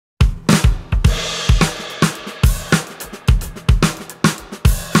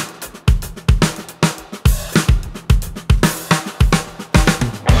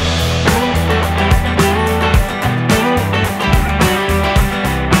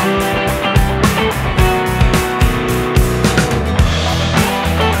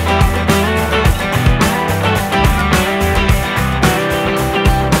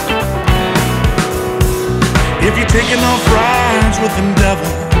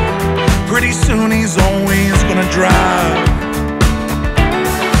pretty soon he's always gonna drive.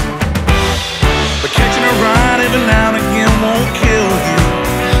 But catching a ride every now and again won't kill you.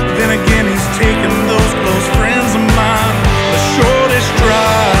 Then again, he's taking those close friends of mine the shortest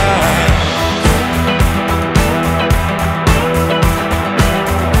drive.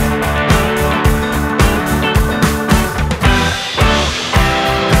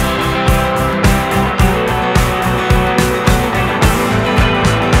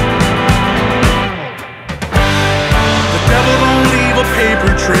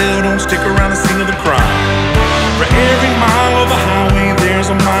 Paper trail, don't stick around the scene of the crime. For every mile of a highway, there's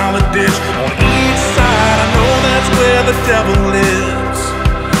a mile of ditch. On each side, I know that's where the devil lives,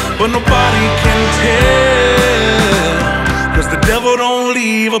 but nobody can tell, 'cause the devil don't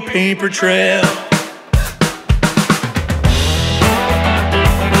leave a paper trail.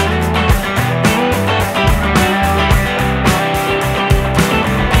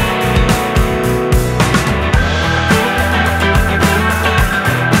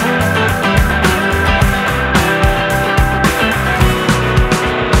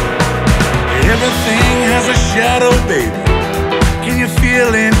 Everything has a shadow, baby. Can you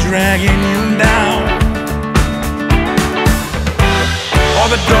feel it dragging you down? Are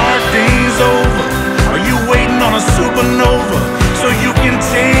the dark days over? Are you waiting on a supernova so you can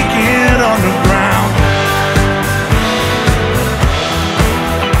take it underground?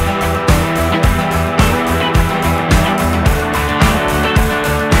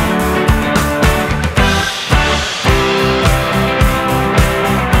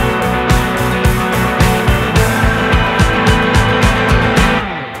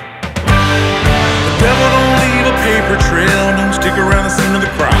 Trail, don't stick around the scene of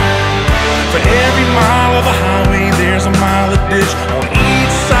the crime. For every mile of a highway, there's a mile of ditch. On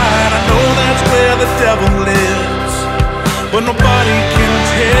each side, I know that's where the devil lives, but nobody can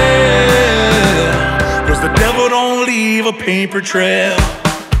tell, 'cause the devil don't leave a paper trail.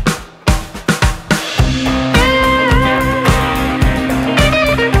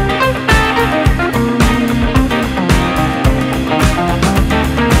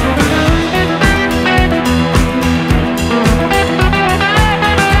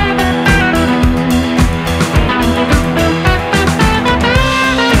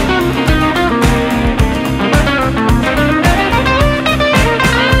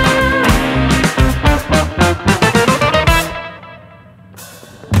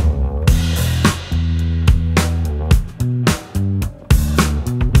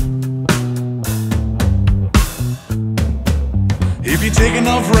 If you take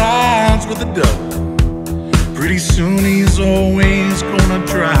enough rides with the devil, pretty soon he's always gonna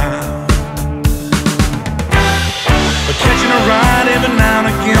drive. But catching a ride every now and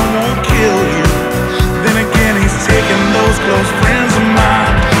again won't kill you. Then again, he's taking those close friends of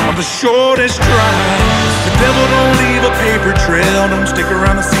mine on the shortest drive. The devil don't leave a paper trail, don't stick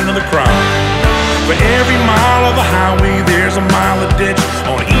around the scene of the crime. For every mile of a highway, there's a mile of ditch.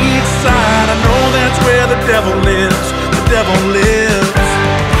 On each side, I know that's where the devil lives. The devil lives.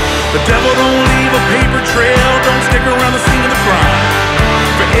 The devil don't leave a paper trail, don't stick around the scene of the crime.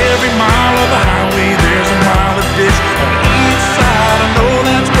 For every mile of a highway, there's a mile of ditch. On each side, I know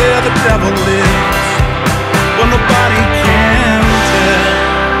that's where the devil lives, but nobody can tell.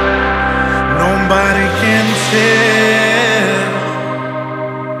 Nobody can tell,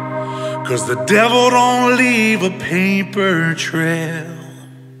 'cause the devil don't leave a paper trail.